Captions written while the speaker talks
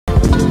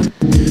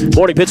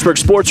Morning Pittsburgh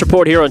Sports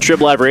Report here on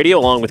Trib Live Radio,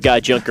 along with Guy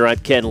Junker. I'm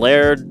Ken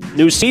Laird.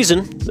 New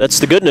season. That's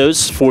the good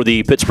news for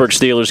the Pittsburgh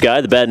Steelers,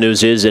 Guy. The bad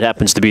news is it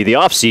happens to be the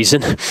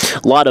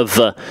offseason. A lot of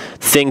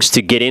things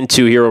to get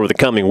into here over the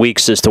coming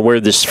weeks as to where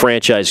this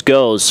franchise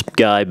goes,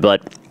 Guy,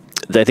 but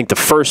I think the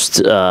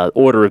first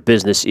order of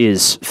business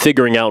is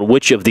figuring out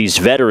which of these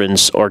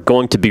veterans are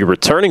going to be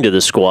returning to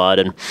the squad.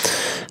 And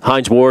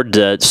Hines Ward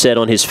said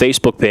on his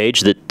Facebook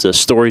page that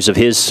stories of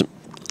his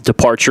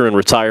departure and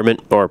retirement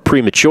are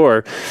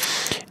premature.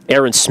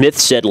 Aaron Smith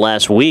said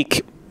last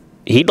week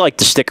he'd like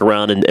to stick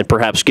around and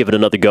perhaps give it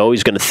another go.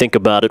 He's going to think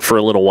about it for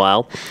a little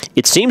while.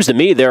 It seems to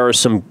me there are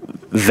some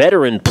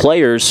veteran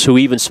players who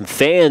even some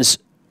fans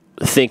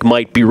think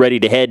might be ready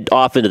to head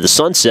off into the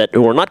sunset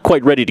who are not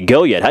quite ready to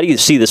go yet. How do you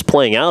see this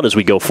playing out as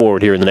we go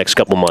forward here in the next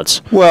couple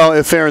months? Well,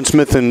 if Aaron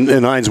Smith and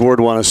Hines Ward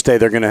want to stay,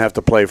 they're going to have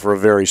to play for a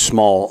very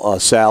small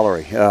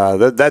salary.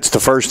 That's the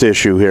first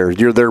issue here.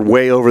 They're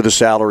way over the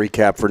salary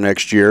cap for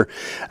next year.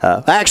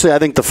 Actually, I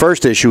think the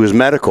first issue is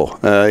medical.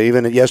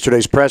 Even at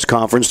yesterday's press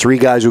conference, 3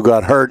 guys who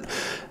got hurt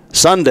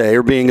Sunday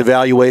are being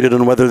evaluated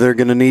on whether they're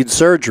going to need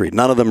surgery.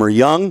 None of them are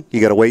young. You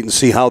got to wait and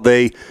see how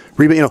they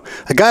rebound. You know,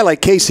 a guy like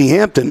Casey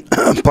Hampton,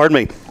 pardon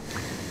me,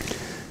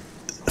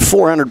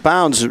 400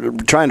 pounds,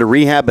 trying to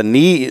rehab a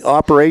knee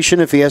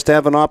operation if he has to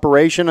have an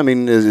operation. I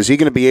mean, is he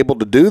going to be able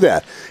to do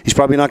that? He's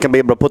probably not going to be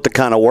able to put the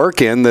kind of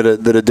work in that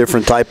a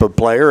different type of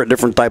player, a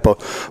different type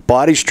of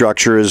body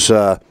structure is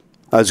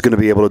going to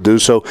be able to do.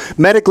 So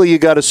medically, you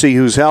got to see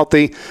who's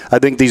healthy. I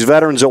think these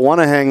veterans that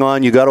want to hang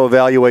on, you got to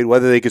evaluate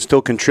whether they can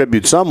still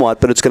contribute somewhat,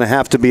 but it's going to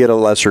have to be at a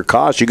lesser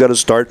cost. You got to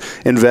start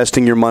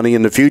investing your money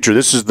in the future.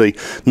 This is the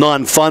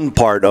non-fun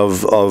part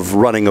of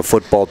running a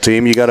football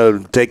team. You got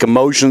to take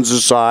emotions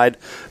aside,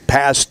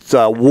 past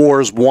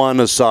wars won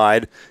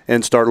aside,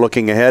 and start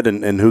looking ahead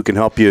and who can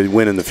help you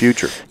win in the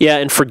future. Yeah,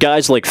 and for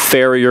guys like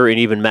Ferrier and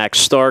even Max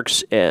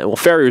Starks, well,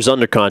 Ferrier's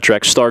under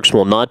contract, Starks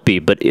will not be,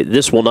 but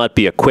this will not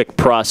be a quick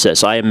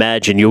process. I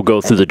imagine you'll go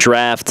through the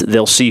draft,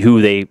 they'll see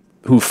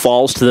who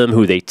falls to them,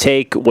 who they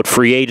take, what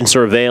free agents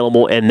are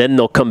available, and then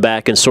they'll come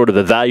back and sort of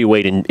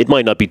evaluate, and it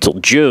might not be till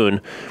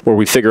June where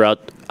we figure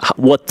out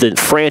what the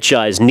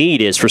franchise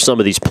need is for some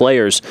of these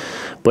players.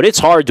 But it's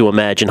hard to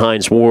imagine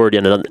Hines Ward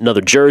in another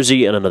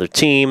jersey and another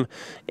team,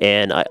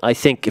 and I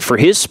think for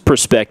his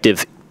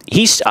perspective,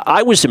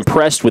 I was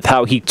impressed with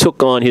how he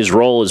took on his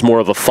role as more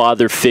of a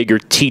father figure,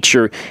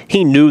 teacher.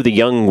 He knew the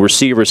young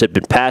receivers had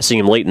been passing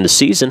him late in the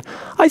season.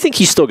 I think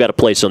he's still got a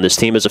place on this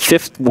team as a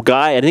fifth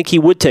guy. I think he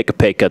would take a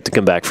pay cut to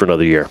come back for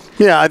another year.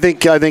 Yeah, I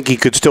think he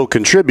could still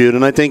contribute,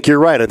 and I think you're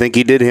right. I think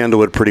he did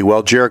handle it pretty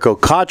well. Jericho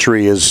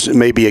Cotchery is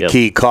maybe a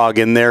key cog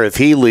in there. If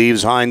he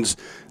leaves, Hines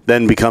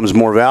then becomes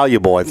more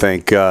valuable, I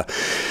think.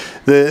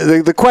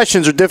 The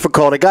questions are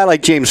difficult. A guy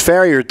like James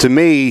Ferrier, to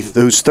me,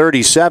 who's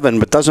 37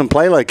 but doesn't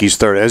play like he's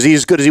 30. Is he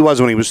as good as he was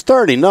when he was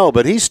 30? No,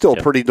 but he's still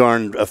pretty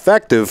darn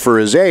effective for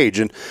his age.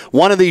 And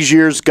one of these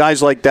years,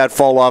 guys like that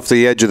fall off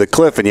the edge of the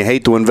cliff, and you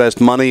hate to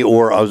invest money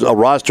or a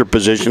roster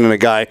position in a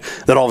guy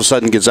that all of a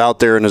sudden gets out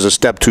there and is a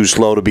step too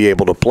slow to be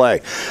able to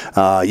play.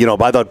 I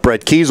thought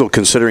Brett Kiesel,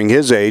 considering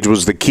his age,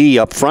 was the key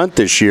up front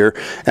this year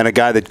and a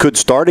guy that could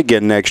start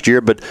again next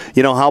year. But,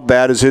 how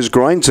bad is his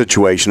groin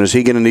situation? Is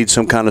he going to need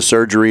some kind of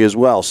surgery as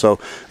well? So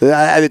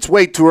it's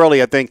way too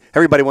early. I think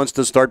everybody wants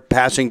to start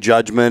passing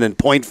judgment and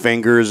point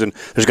fingers, and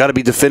there's got to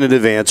be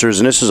definitive answers.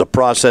 And this is a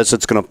process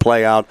that's going to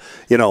play out,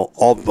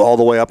 all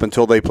the way up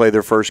until they play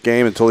their first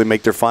game, until they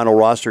make their final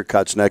roster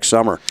cuts next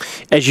summer.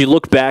 As you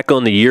look back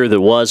on the year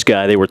that was,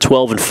 Guy, they were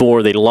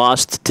 12-4. They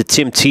lost to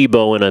Tim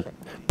Tebow in a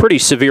pretty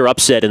severe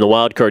upset in the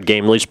wild card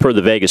game, at least per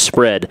the Vegas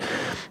spread.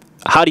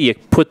 How do you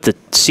put the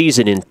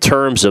season in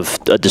terms of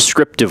a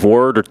descriptive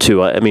word or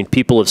two? I mean,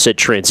 people have said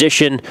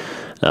transition.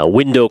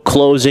 Window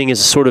closing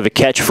is sort of a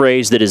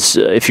catchphrase that is,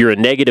 if you're a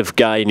negative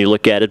guy and you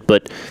look at it,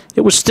 but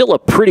it was still a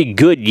pretty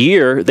good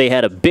year. They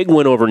had a big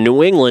win over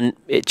New England.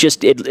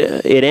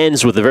 It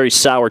ends with a very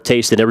sour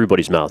taste in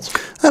everybody's mouths.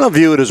 I don't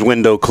view it as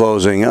window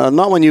closing.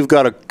 Not when you've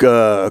got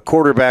a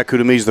quarterback who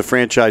to me is the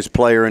franchise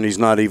player and he's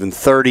not even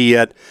 30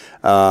 yet.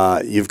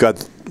 You've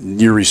got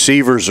your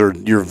receivers,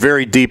 you're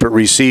very deep at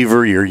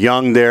receiver. You're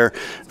young there.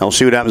 I'll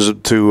see what happens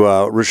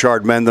to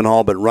Richard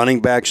Mendenhall, but running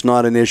back's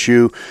not an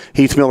issue.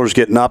 Heath Miller's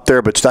getting up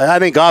there, but I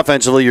think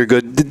offensively you're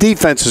good. The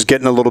defense is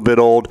getting a little bit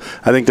old.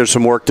 I think there's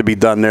some work to be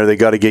done there. They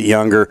got to get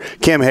younger.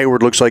 Cam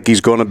Hayward looks like he's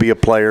going to be a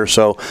player.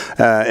 So,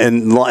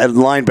 and at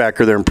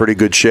linebacker, they're in pretty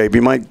good shape. They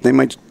might need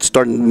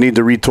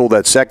to retool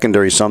that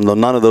secondary some, though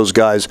none of those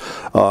guys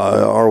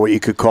are what you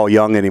could call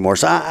young anymore.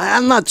 So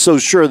I'm not so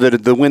sure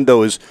that the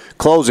window is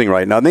closing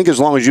right now. I think as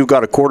long as you've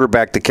got a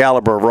quarterback the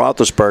caliber of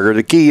Roethlisberger,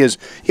 the key is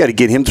you got to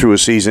get him through a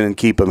season and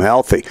keep him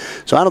healthy.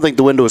 So I don't think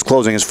the window is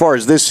closing. As far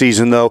as this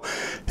season, though,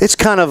 it's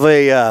kind of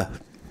a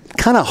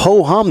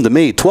ho-hum to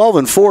me.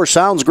 12-4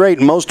 sounds great,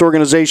 and most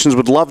organizations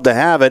would love to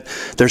have it.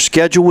 Their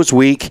schedule was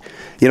weak.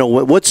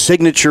 What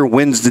signature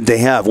wins did they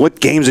have?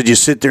 What games did you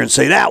sit there and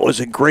say, that was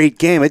a great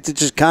game? It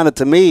just kind of,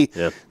 to me,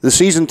 the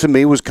season to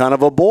me was kind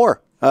of a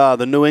bore.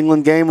 The New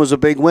England game was a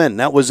big win.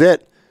 That was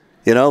it.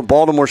 You know,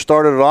 Baltimore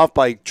started it off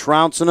by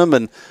trouncing them,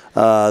 and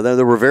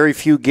there were very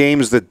few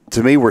games that,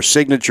 to me, were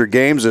signature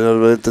games.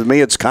 To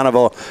me, it's kind of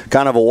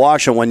a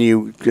wash. And when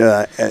you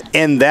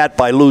end that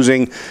by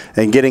losing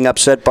and getting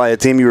upset by a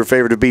team you were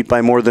favored to beat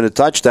by more than a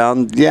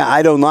touchdown, yeah,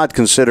 I do not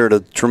consider it a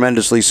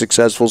tremendously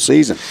successful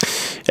season.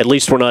 At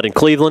least we're not in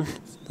Cleveland.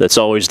 That's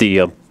always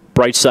the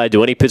bright side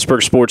to any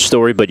Pittsburgh sports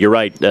story, but you're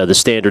right, the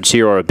standards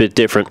here are a bit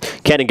different.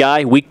 Ken and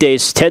Guy,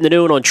 weekdays 10 to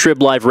noon on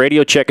Trib Live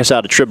Radio. Check us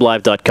out at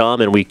triblive.com,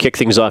 and we kick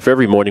things off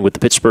every morning with the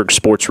Pittsburgh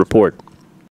Sports Report.